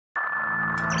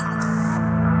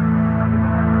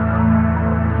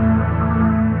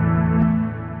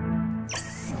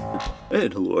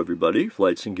And hello everybody,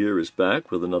 Flights and Gear is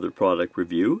back with another product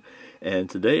review, and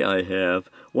today I have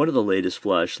one of the latest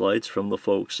flashlights from the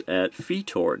folks at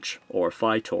FiTorch, or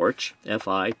FiTorch,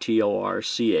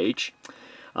 F-I-T-O-R-C-H.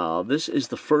 This is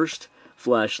the first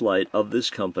flashlight of this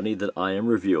company that I am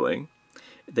reviewing.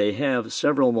 They have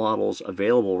several models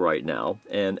available right now,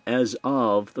 and as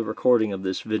of the recording of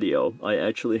this video, I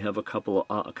actually have a couple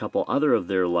other of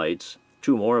their lights,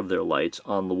 two more of their lights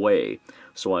on the way.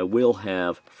 So I will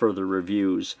have further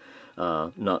reviews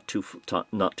not too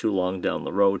long down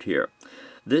the road here.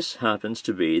 This happens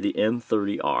to be the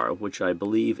M30R, which I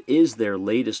believe is their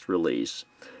latest release.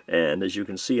 And as you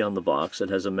can see on the box, it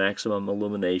has a maximum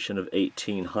illumination of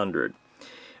 1800.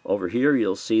 Over here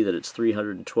you'll see that it's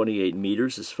 328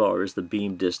 meters as far as the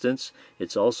beam distance.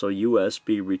 It's also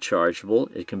USB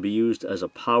rechargeable. It can be used as a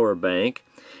power bank,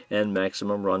 and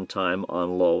maximum runtime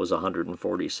on low is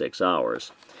 146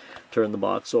 hours. Turn the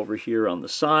box over here on the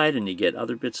side and you get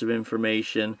other bits of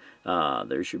information.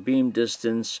 There's your beam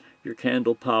distance, your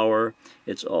candle power.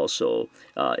 It's also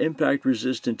impact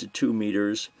resistant to 2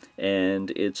 meters,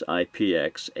 and it's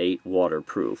IPX8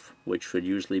 waterproof, which would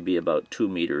usually be about 2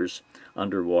 meters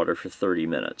underwater for 30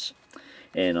 minutes.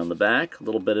 And on the back, a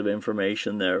little bit of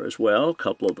information there as well. A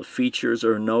couple of the features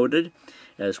are noted,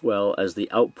 as well as the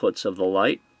outputs of the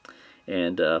light.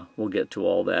 And we'll get to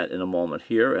all that in a moment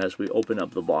here as we open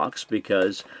up the box,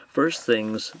 because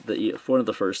one of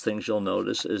the first things you'll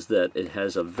notice is that it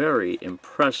has a very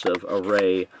impressive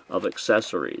array of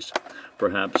accessories.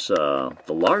 Perhaps the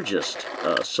largest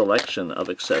selection of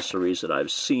accessories that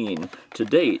I've seen to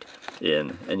date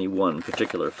in any one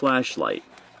particular flashlight.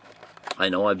 I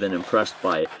know I've been impressed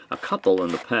by a couple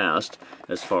in the past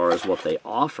as far as what they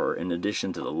offer in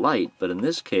addition to the light, but in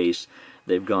this case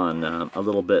they've gone a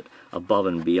little bit above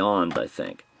and beyond, I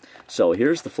think. So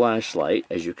here's the flashlight,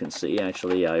 as you can see.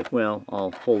 Actually,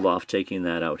 I'll hold off taking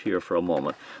that out here for a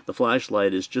moment. The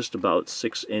flashlight is just about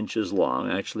 6 inches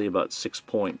long, actually about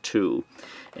 6.2,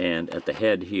 and at the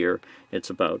head here it's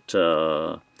about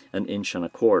 1.25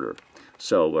 inches.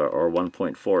 So, or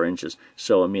 1.4 inches.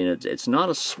 So I mean, it's not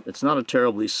a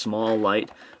terribly small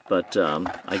light, but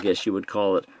I guess you would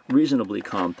call it reasonably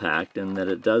compact, in that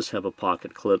it does have a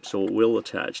pocket clip, so it will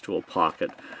attach to a pocket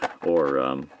or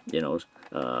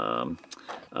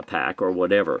a pack or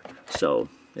whatever. So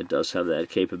it does have that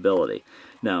capability.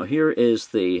 Now here is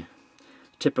the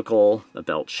typical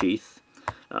belt sheath.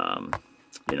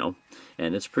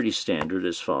 And it's pretty standard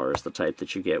as far as the type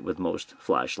that you get with most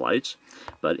flashlights.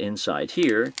 But inside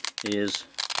here is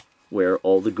where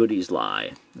all the goodies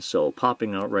lie. So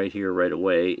popping out right here right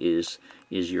away is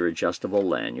your adjustable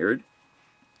lanyard,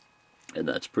 and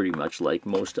that's pretty much like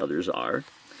most others are.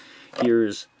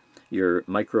 Here's your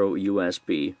micro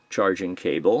USB charging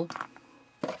cable,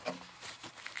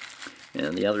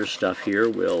 and the other stuff here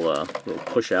will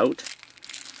push out.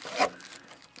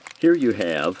 Here you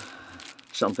have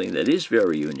something that is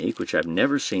very unique, which I've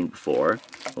never seen before.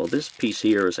 Well, this piece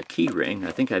here is a key ring. I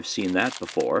think I've seen that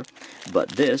before, but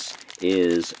this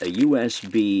is a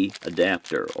USB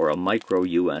adapter, or a micro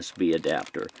USB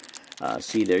adapter.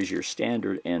 See, there's your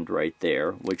standard end right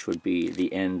there, which would be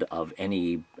the end of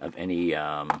any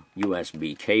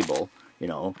USB cable.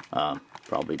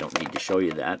 Probably don't need to show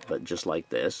you that, but just like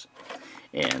this.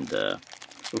 And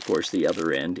of course, the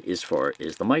other end is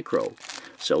the micro.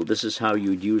 So this is how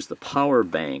you'd use the power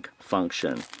bank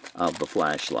function of the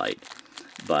flashlight,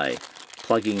 by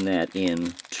plugging that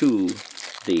into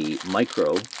the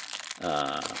micro,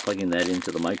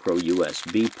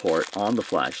 USB port on the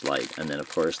flashlight, and then of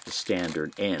course the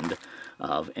standard end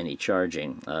of any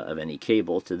charging of any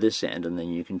cable to this end, and then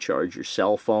you can charge your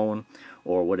cell phone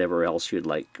or whatever else you'd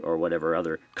like, or whatever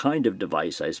other kind of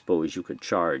device I suppose you could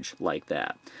charge like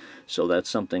that. So that's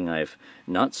something I've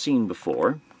not seen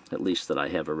before, at least that I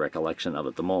have a recollection of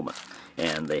at the moment.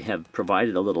 And they have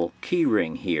provided a little key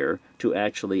ring here to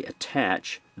actually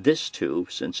attach this to,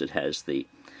 since it has the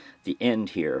end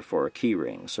here for a key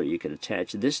ring. So you can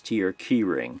attach this to your key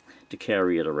ring to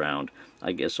carry it around,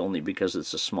 I guess only because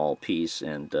it's a small piece,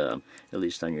 and at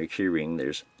least on your key ring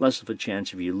there's less of a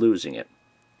chance of you losing it.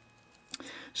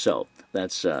 So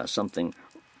that's something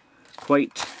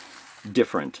quite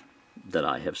different that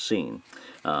I have seen.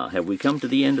 Have we come to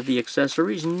the end of the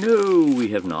accessories? No, we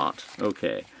have not.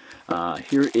 Okay.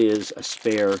 Here is a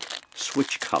spare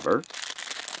switch cover,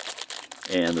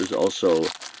 and there's also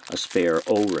a spare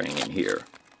O-ring in here.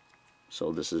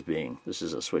 So this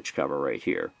is a switch cover right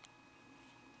here,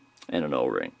 and an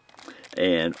O-ring.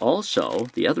 And also,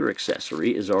 the other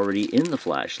accessory is already in the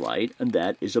flashlight, and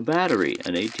that is a battery,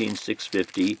 an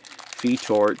 18650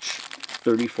 FiTorch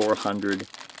 3400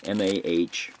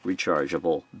 mAh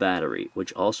rechargeable battery,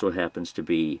 which also happens to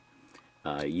be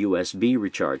USB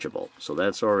rechargeable. So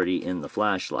that's already in the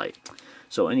flashlight.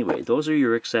 So anyway, those are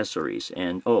your accessories.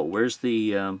 And oh, where's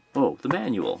the the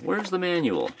manual? Where's the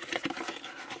manual?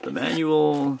 The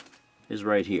manual is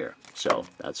right here. So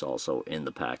that's also in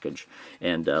the package.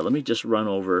 And let me just run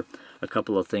over a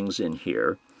couple of things in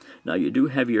here. Now you do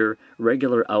have your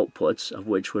regular outputs, of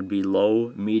which would be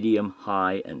low, medium,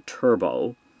 high, and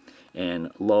turbo.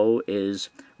 And low is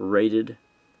rated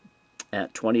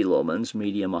at 20 lumens,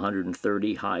 medium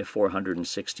 130, high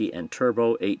 460, and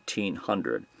turbo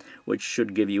 1800, which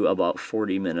should give you about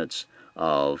 40 minutes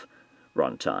of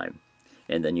runtime.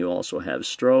 And then you also have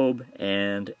strobe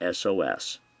and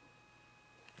SOS.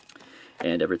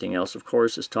 And everything else, of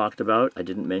course, is talked about. I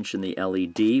didn't mention the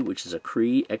LED, which is a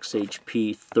CREE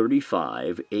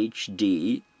XHP35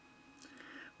 HD,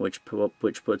 which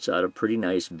puts out a pretty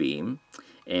nice beam.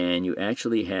 And you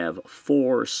actually have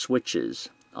 4 switches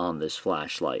on this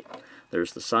flashlight.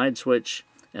 There's the side switch,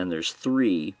 and there's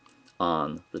 3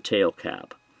 on the tail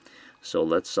cap. So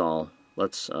let's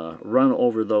run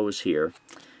over those here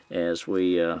as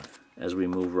we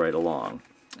move right along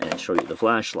and show you the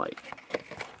flashlight.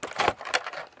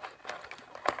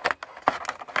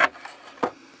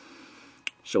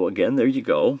 So again, there you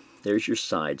go. There's your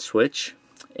side switch,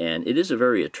 and it is a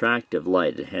very attractive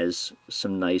light. It has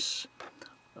some nice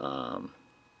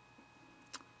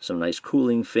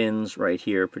cooling fins right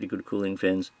here, pretty good cooling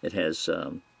fins. It has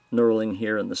knurling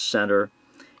here in the center,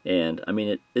 and I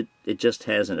mean it just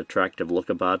has an attractive look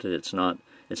about it. It's not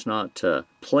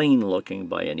plain looking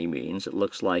by any means. It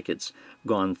looks like it's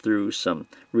gone through some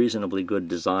reasonably good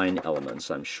design elements,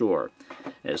 I'm sure,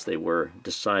 as they were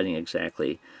deciding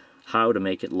exactly how to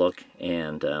make it look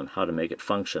and how to make it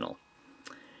functional.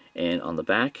 And on the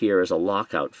back here is a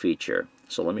lockout feature.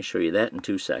 So let me show you that in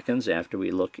 2 seconds after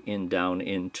we look down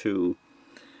into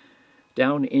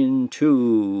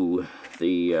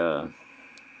the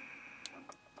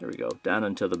there we go, down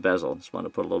into the bezel. Just want to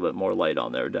put a little bit more light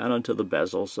on there. Down into the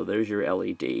bezel, so there's your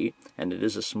LED, and it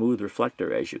is a smooth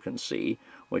reflector, as you can see,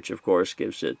 which of course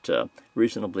gives it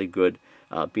reasonably good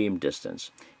beam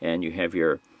distance. And you have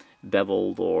your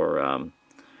beveled or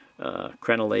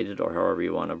crenellated, or however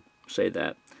you want to say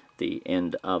that, the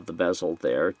end of the bezel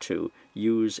there to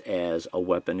use as a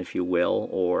weapon, if you will,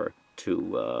 or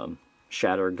to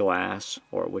shatter glass,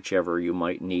 or whichever you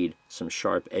might need some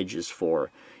sharp edges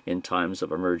for in times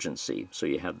of emergency. So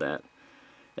you have that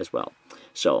as well.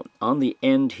 So on the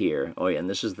end here, oh yeah, and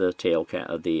this is the tail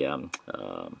the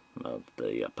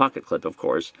pocket clip, of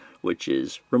course, which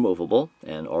is removable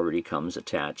and already comes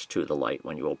attached to the light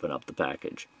when you open up the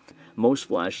package. Most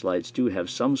flashlights do have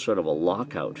some sort of a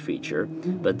lockout feature,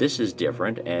 but this is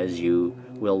different, as you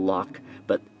will lock.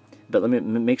 But let me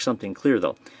make something clear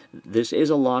though. This is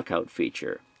a lockout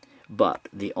feature, but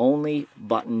the only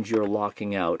buttons you're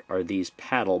locking out are these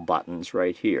paddle buttons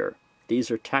right here.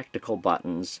 These are tactical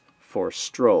buttons for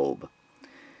strobe,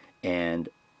 and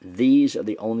these are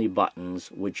the only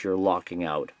buttons which you're locking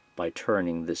out by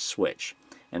turning this switch.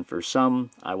 And for some,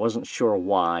 I wasn't sure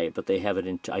why, but they have it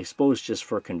in, I suppose just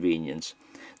for convenience,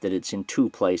 that it's in 2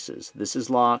 places. This is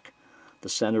lock, the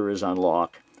center is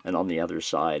unlock, and on the other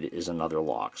side is another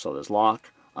lock. So there's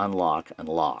lock, unlock, and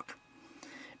lock.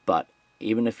 But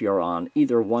even if you're on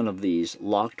either one of these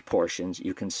locked portions,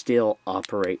 you can still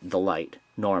operate the light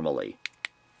normally.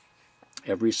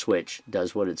 Every switch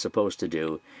does what it's supposed to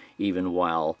do, even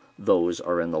while those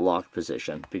are in the lock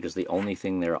position, because the only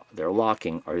thing they're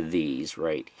locking are these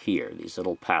right here, these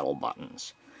little paddle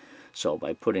buttons. So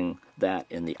by putting that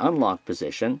in the unlock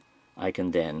position, I can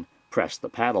then press the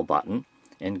paddle button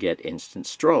and get instant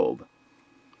strobe.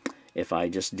 If I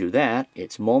just do that,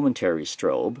 it's momentary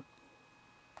strobe,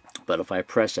 but if I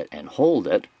press it and hold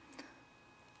it,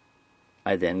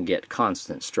 I then get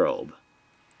constant strobe.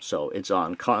 So it's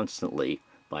on constantly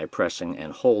by pressing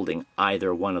and holding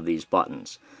either one of these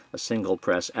buttons. A single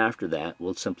press after that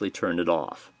will simply turn it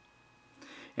off.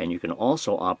 And you can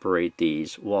also operate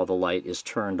these while the light is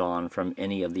turned on from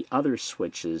any of the other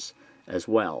switches as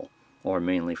well, or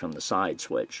mainly from the side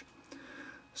switch.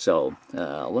 So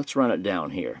let's run it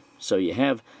down here. So you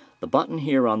have the button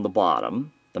here on the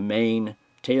bottom, the main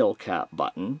tail cap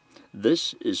button.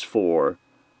 This is for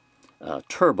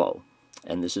turbo,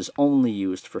 and this is only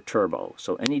used for turbo.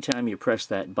 So anytime you press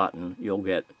that button, you'll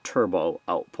get turbo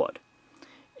output.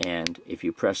 And if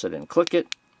you press it and click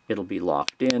it, it'll be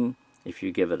locked in. If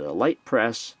you give it a light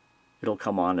press, it'll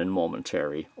come on in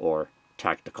momentary or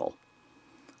tactical.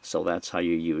 So that's how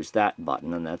you use that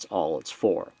button, and that's all it's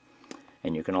for.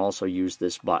 And you can also use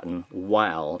this button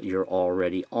while you're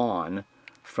already on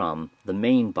from the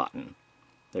main button.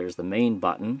 There's the main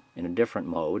button in a different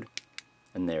mode,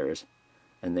 and there's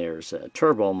a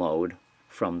turbo mode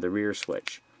from the rear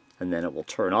switch. And then it will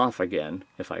turn off again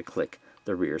if I click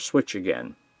the rear switch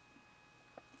again.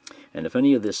 And if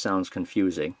any of this sounds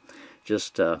confusing,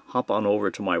 just hop on over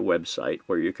to my website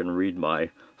where you can read my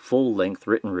full-length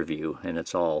written review, and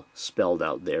it's all spelled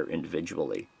out there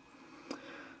individually.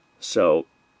 So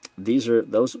these are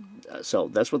those. So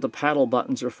that's what the paddle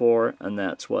buttons are for, and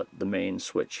that's what the main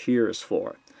switch here is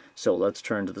for. So let's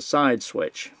turn to the side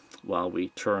switch while we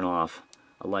turn off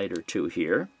a light or two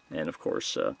here, and of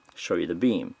course show you the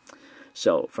beam.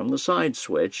 So from the side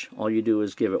switch, all you do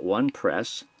is give it one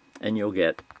press, and you'll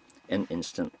get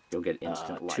instant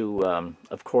light. To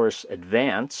of course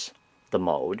advance the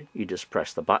mode, you just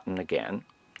press the button again,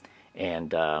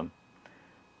 and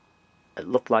it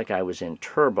looked like I was in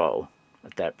turbo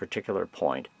at that particular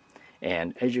point.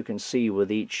 And as you can see,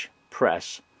 with each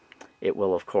press, it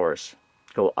will of course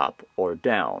go up or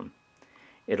down.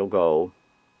 It'll go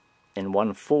in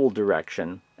one full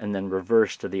direction and then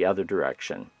reverse to the other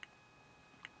direction.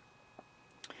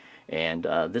 And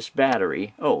this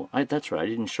battery, that's right, I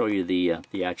didn't show you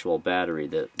the actual battery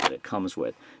that it comes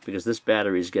with, because this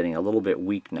battery is getting a little bit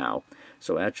weak now.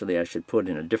 So actually I should put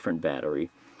in a different battery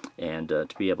and to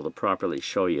be able to properly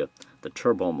show you the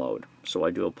turbo mode. So I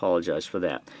do apologize for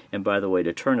that. And by the way,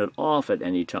 to turn it off at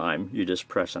any time, you just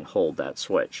press and hold that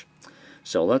switch.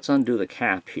 So let's undo the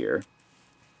cap here.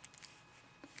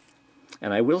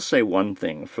 And I will say one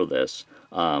thing for this,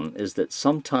 is that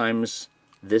sometimes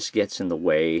this gets in the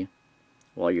way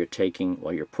while you're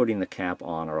putting the cap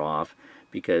on or off,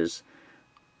 because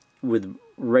with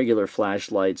regular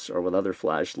flashlights or with other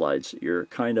flashlights, you're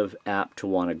kind of apt to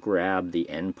want to grab the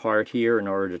end part here in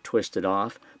order to twist it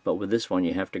off. But with this one,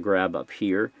 you have to grab up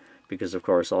here, because of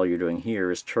course all you're doing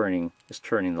here is turning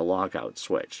the lockout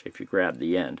switch if you grab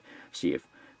the end. So you've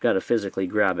got to physically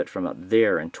grab it from up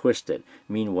there and twist it.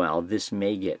 Meanwhile, this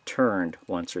may get turned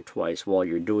once or twice while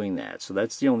you're doing that. So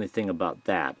that's the only thing about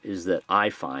that, is that I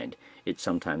find it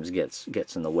sometimes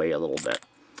gets in the way a little bit.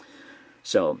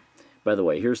 So, by the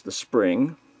way, here's the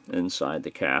spring inside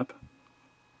the cap.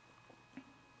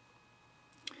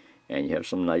 And you have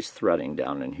some nice threading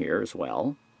down in here as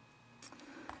well.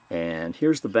 And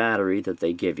here's the battery that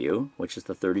they give you, which is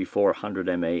the 3400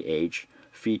 mAh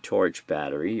FiTorch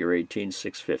battery, your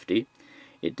 18650.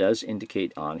 It does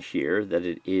indicate on here that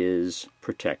it is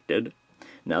protected.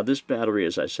 Now this battery,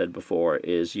 as I said before,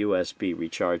 is USB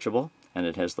rechargeable, and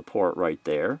it has the port right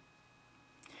there.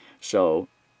 So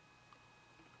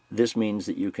this means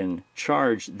that you can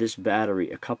charge this battery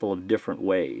a couple of different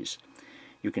ways.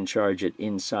 You can charge it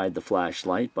inside the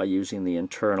flashlight by using the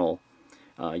internal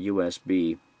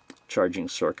USB charging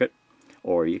circuit,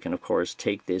 or you can of course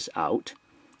take this out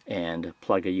and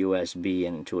plug a USB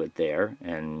into it there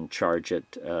and charge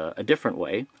it a different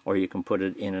way, or you can put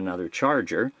it in another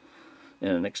charger, in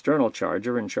an external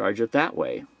charger, and charge it that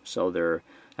way. So there are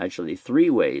actually 3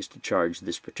 ways to charge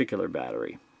this particular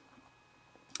battery.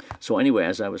 So anyway,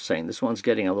 as I was saying, this one's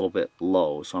getting a little bit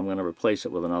low, so I'm going to replace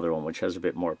it with another one which has a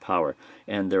bit more power.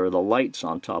 And there are the lights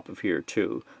on top of here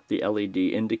too, the LED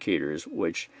indicators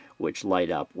which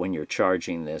light up when you're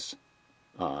charging this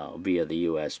via the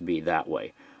USB that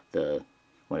way.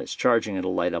 When it's charging,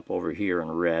 it'll light up over here in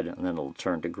red, and then it'll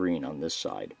turn to green on this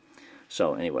side.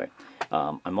 So anyway,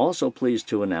 I'm also pleased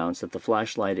to announce that the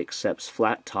flashlight accepts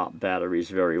flat top batteries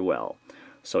very well.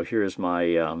 So here's my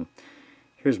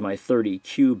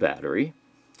 30Q battery,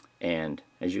 and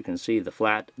as you can see,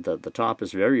 the top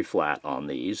is very flat on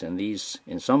these, and these,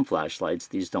 in some flashlights,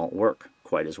 these don't work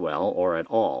quite as well or at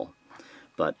all,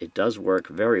 but it does work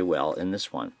very well in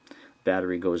this one.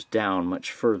 Battery goes down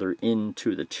much further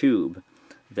into the tube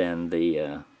than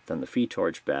the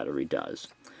FiTorch battery does,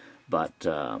 but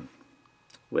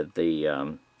with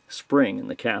the spring in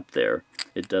the cap there,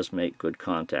 it does make good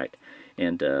contact.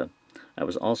 And I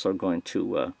was also going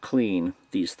to clean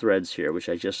these threads here, which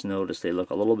I just noticed they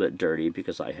look a little bit dirty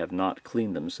because I have not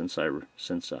cleaned them since I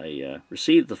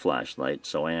received the flashlight,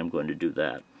 so I am going to do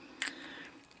that.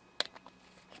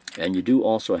 And you do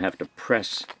also have to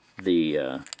press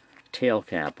the tail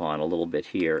cap on a little bit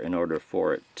here in order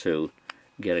for it to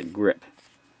get a grip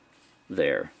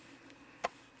there.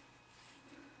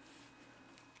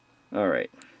 Alright,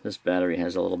 this battery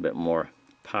has a little bit more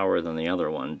power than the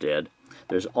other one did.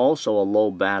 There's also a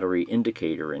low battery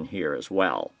indicator in here as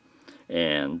well,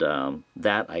 and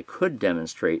that I could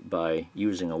demonstrate by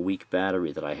using a weak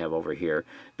battery that I have over here.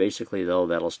 Basically though,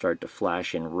 that'll start to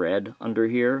flash in red under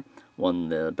here. When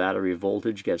the battery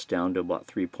voltage gets down to about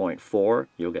 3.4,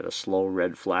 you'll get a slow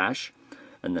red flash.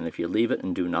 And then if you leave it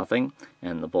and do nothing,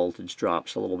 and the voltage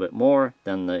drops a little bit more,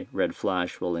 then the red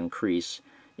flash will increase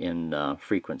in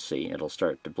frequency. It'll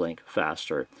start to blink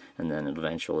faster, and then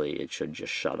eventually it should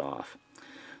just shut off.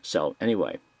 So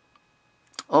anyway,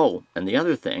 oh, and the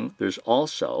other thing, there's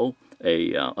also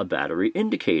a battery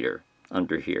indicator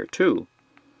under here too.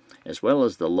 As well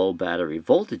as the low battery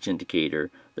voltage indicator,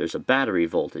 there's a battery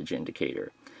voltage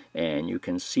indicator. And you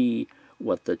can see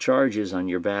what the charge is on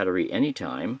your battery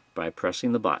anytime by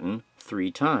pressing the button 3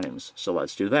 times. So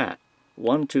let's do that.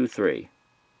 1, 2, 3.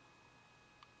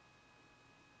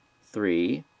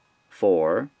 3,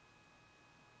 4.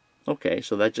 Okay,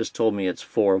 so that just told me it's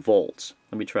 4 volts.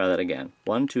 Let me try that again.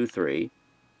 1, 2, 3.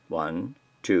 1,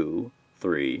 2,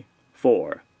 3,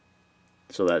 4.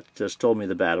 So that just told me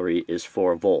the battery is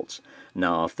 4 volts.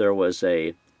 Now, if there was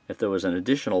an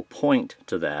additional point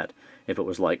to that, if it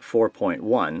was like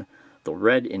 4.1, the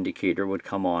red indicator would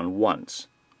come on once.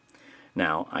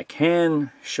 Now, I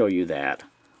can show you that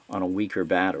on a weaker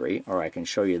battery, or I can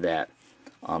show you that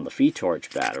on the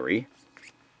FiTorch battery.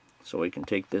 So we can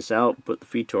take this out, put the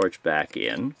FiTorch back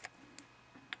in,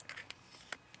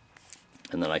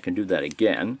 and then I can do that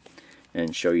again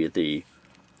and show you the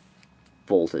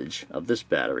voltage of this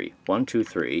battery. 1, 2,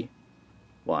 3.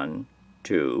 1,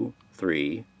 2,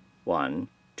 3. 1,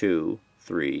 2,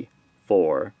 3,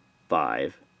 4,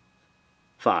 5,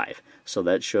 5. So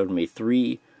that showed me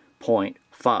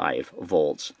 3.5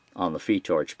 volts on the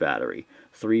FiTorch battery.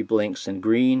 3 blinks in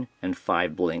green and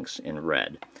 5 blinks in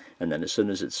red. And then as soon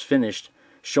as it's finished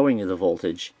showing you the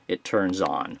voltage, it turns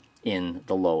on in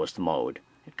the lowest mode.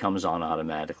 It comes on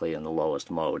automatically in the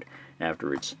lowest mode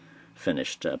after it's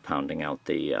finished pounding out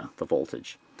the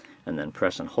voltage. And then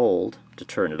press and hold to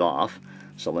turn it off.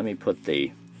 So let me put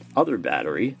the other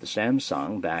battery, the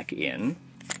Samsung, back in.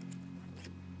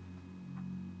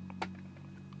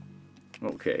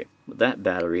 Okay, with that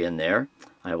battery in there,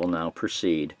 I will now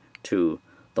proceed to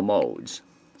the modes.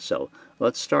 So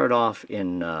let's start off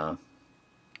in, and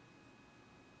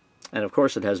of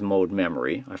course it has mode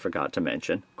memory, I forgot to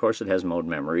mention. Of course it has mode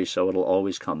memory, so it'll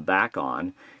always come back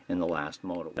on in the last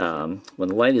mode. When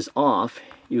the light is off,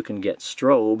 you can get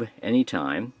strobe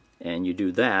anytime, and you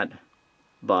do that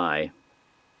by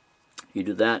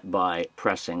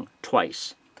pressing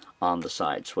twice on the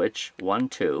side switch. 1,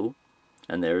 2,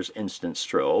 and there's instant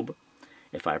strobe.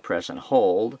 If I press and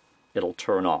hold, it'll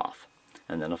turn off.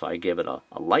 And then if I give it a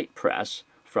light press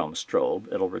from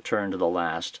strobe, it'll return to the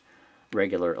last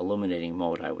regular illuminating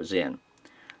mode I was in.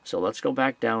 So let's go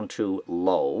back down to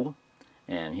low,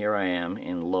 and here I am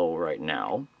in low right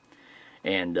now.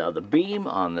 And the beam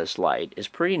on this light is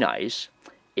pretty nice.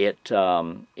 It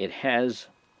has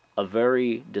a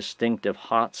very distinctive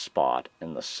hot spot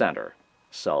in the center,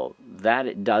 so that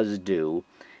it does do,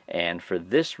 and for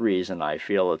this reason I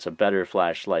feel it's a better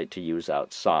flashlight to use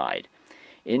outside.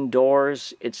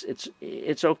 Indoors,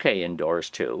 it's okay indoors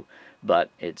too, but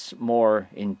it's more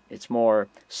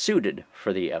suited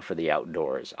for the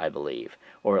outdoors, I believe,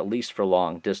 or at least for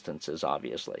long distances,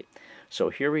 obviously. So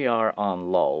here we are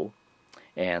on low,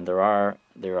 and there are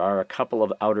a couple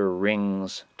of outer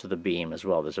rings to the beam as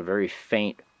well. There's a very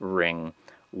faint ring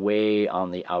way on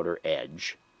the outer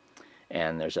edge,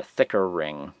 and there's a thicker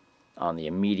ring on the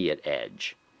immediate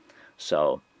edge.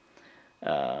 So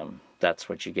that's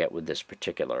what you get with this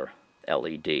particular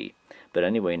LED. But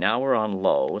anyway, now we're on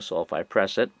low, so if I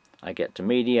press it, I get to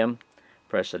medium,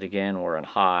 press it again, we're in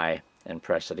high, and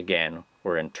press it again,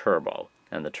 we're in turbo.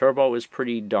 And the turbo is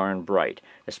pretty darn bright,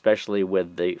 especially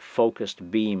with the focused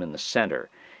beam in the center.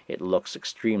 It looks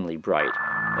extremely bright,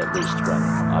 at least when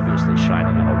obviously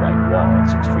shining on a white wall.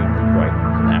 It's extremely bright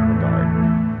in that regard.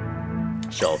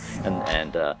 So,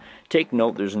 and take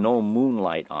note, there's no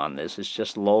moonlight on this. It's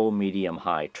just low, medium,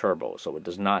 high turbo, so it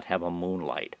does not have a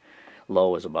moonlight.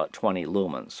 Low is about 20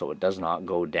 lumens, so it does not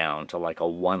go down to like a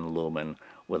 1 lumen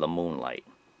with a moonlight.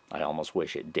 I almost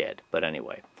wish it did, but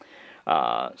anyway.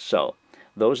 So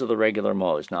those are the regular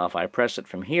modes. Now if I press it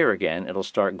from here again, it'll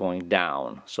start going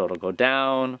down. So it'll go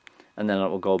down, and then it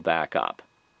will go back up.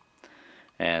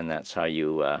 And that's how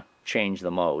you change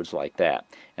the modes like that.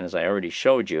 And as I already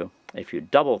showed you, if you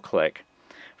double click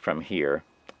from here,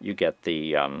 you get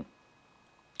the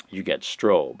you get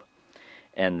strobe.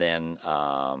 And then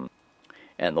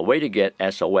and the way to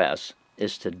get SOS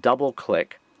is to double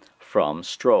click from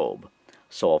strobe.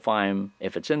 So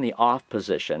if it's in the off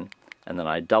position, and then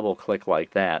I double click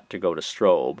like that to go to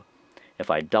strobe, if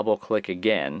I double click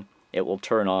again, it will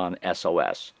turn on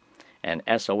SOS. And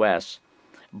SOS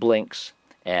blinks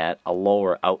at a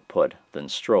lower output than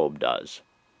strobe does.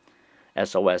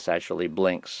 SOS actually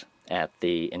blinks at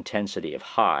the intensity of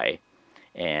high,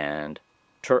 and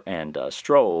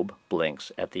strobe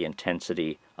blinks at the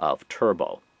intensity of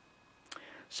turbo.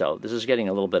 So this is getting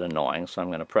a little bit annoying, so I'm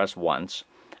going to press once,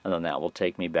 and then that will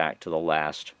take me back to the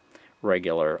last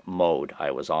regular mode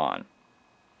I was on.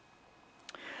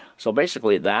 So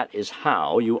basically that is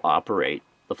how you operate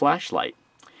the flashlight.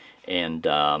 And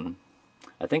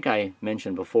I think I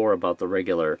mentioned before about the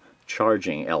regular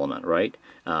charging element, right?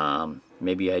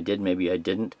 Maybe I did, maybe I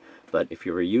didn't. But if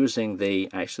you were using the,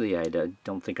 actually I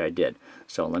don't think I did.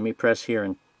 So let me press here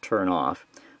and turn off.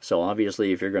 So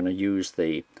obviously if you're going to use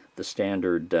the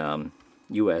standard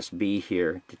USB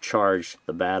here to charge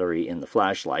the battery in the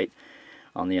flashlight,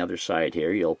 on the other side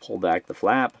here you'll pull back the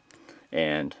flap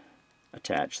and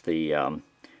attach the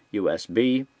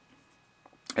USB.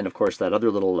 And of course that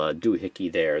other little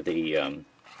doohickey there,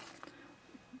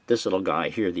 this little guy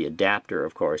here, the adapter,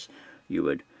 of course, you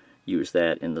would use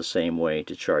that in the same way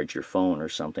to charge your phone or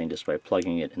something, just by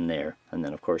plugging it in there, and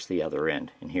then of course the other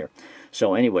end in here.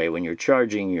 So anyway, when you're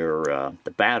charging your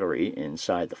the battery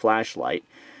inside the flashlight,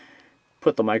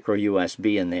 put the micro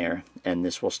USB in there, and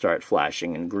this will start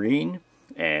flashing in green,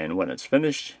 and when it's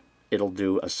finished it'll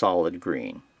do a solid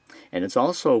green. And it's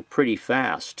also pretty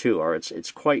fast too, or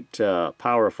it's quite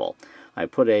powerful. I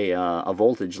put a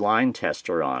voltage line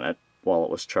tester on it while it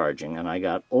was charging, and I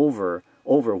got over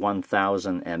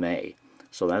 1000 mA.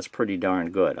 So that's pretty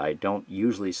darn good. I don't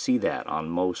usually see that on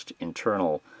most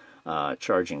internal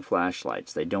charging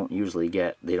flashlights. They don't usually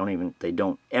get, they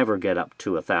don't ever get up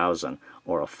to 1000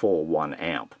 or a full 1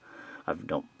 amp. I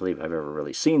don't believe I've ever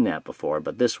really seen that before,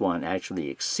 but this one actually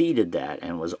exceeded that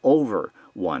and was over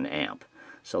 1 amp.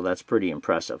 So that's pretty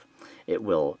impressive. It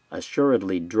will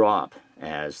assuredly drop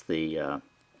as the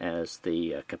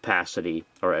capacity,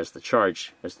 or as the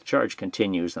charge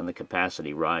continues and the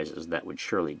capacity rises. That would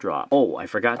surely drop. Oh, I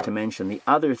forgot to mention the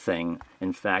other thing.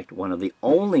 In fact, one of the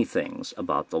only things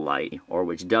about the light, or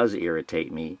which does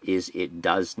irritate me, is it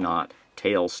does not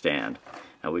tail stand.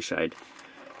 I wish I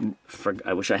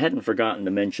hadn't forgotten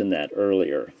to mention that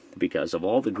earlier, because of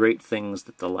all the great things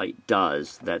that the light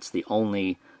does, that's the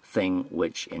only thing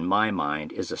which, in my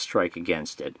mind, is a strike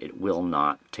against it. It will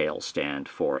not tail stand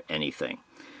for anything.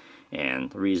 And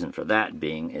the reason for that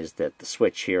being is that the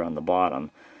switch here on the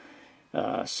bottom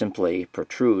simply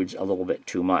protrudes a little bit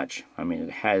too much. I mean, it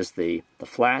has the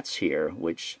flats here,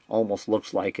 which almost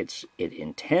looks like it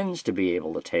intends to be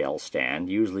able to tail stand.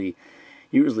 Usually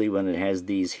when it has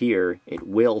these here, it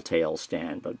will tail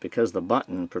stand, but because the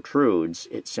button protrudes,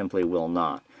 it simply will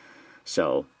not.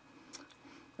 So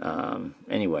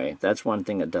anyway, that's one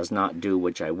thing it does not do,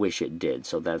 which I wish it did.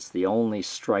 So that's the only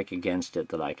strike against it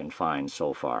that I can find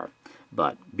so far.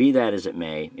 But be that as it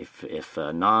may, if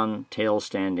a non-tail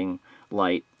standing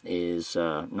light is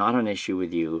not an issue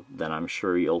with you, then I'm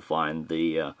sure you'll find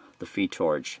the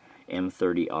FiTorch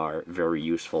M30R very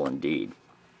useful indeed.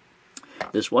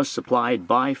 This was supplied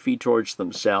by FiTorch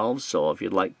themselves, so if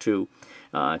you'd like to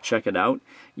check it out,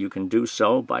 you can do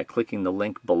so by clicking the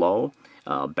link below.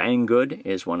 Banggood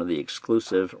is one of the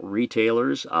exclusive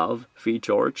retailers of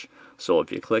FiTorch, so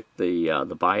if you click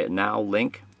the Buy It Now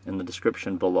link in the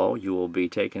description below, you will be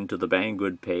taken to the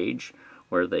Banggood page,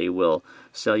 where they will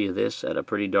sell you this at a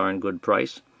pretty darn good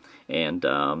price. And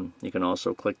you can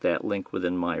also click that link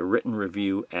within my written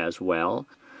review as well.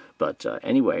 But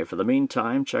anyway, for the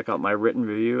meantime, check out my written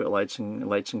review at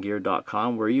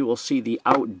lightsandgear.com, where you will see the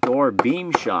outdoor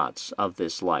beam shots of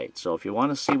this light. So if you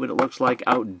want to see what it looks like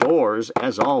outdoors,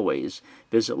 as always,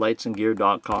 visit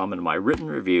lightsandgear.com and my written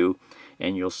review,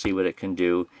 and you'll see what it can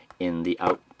do in the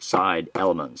outside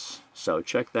elements. So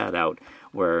check that out,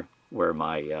 where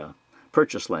my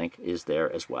purchase link is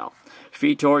there as well.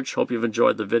 FiTorch, hope you've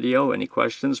enjoyed the video. Any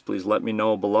questions, please let me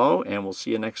know below, and we'll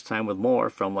see you next time with more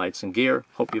from Lights and Gear.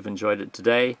 Hope you've enjoyed it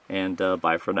today, and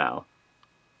bye for now.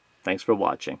 Thanks for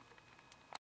watching.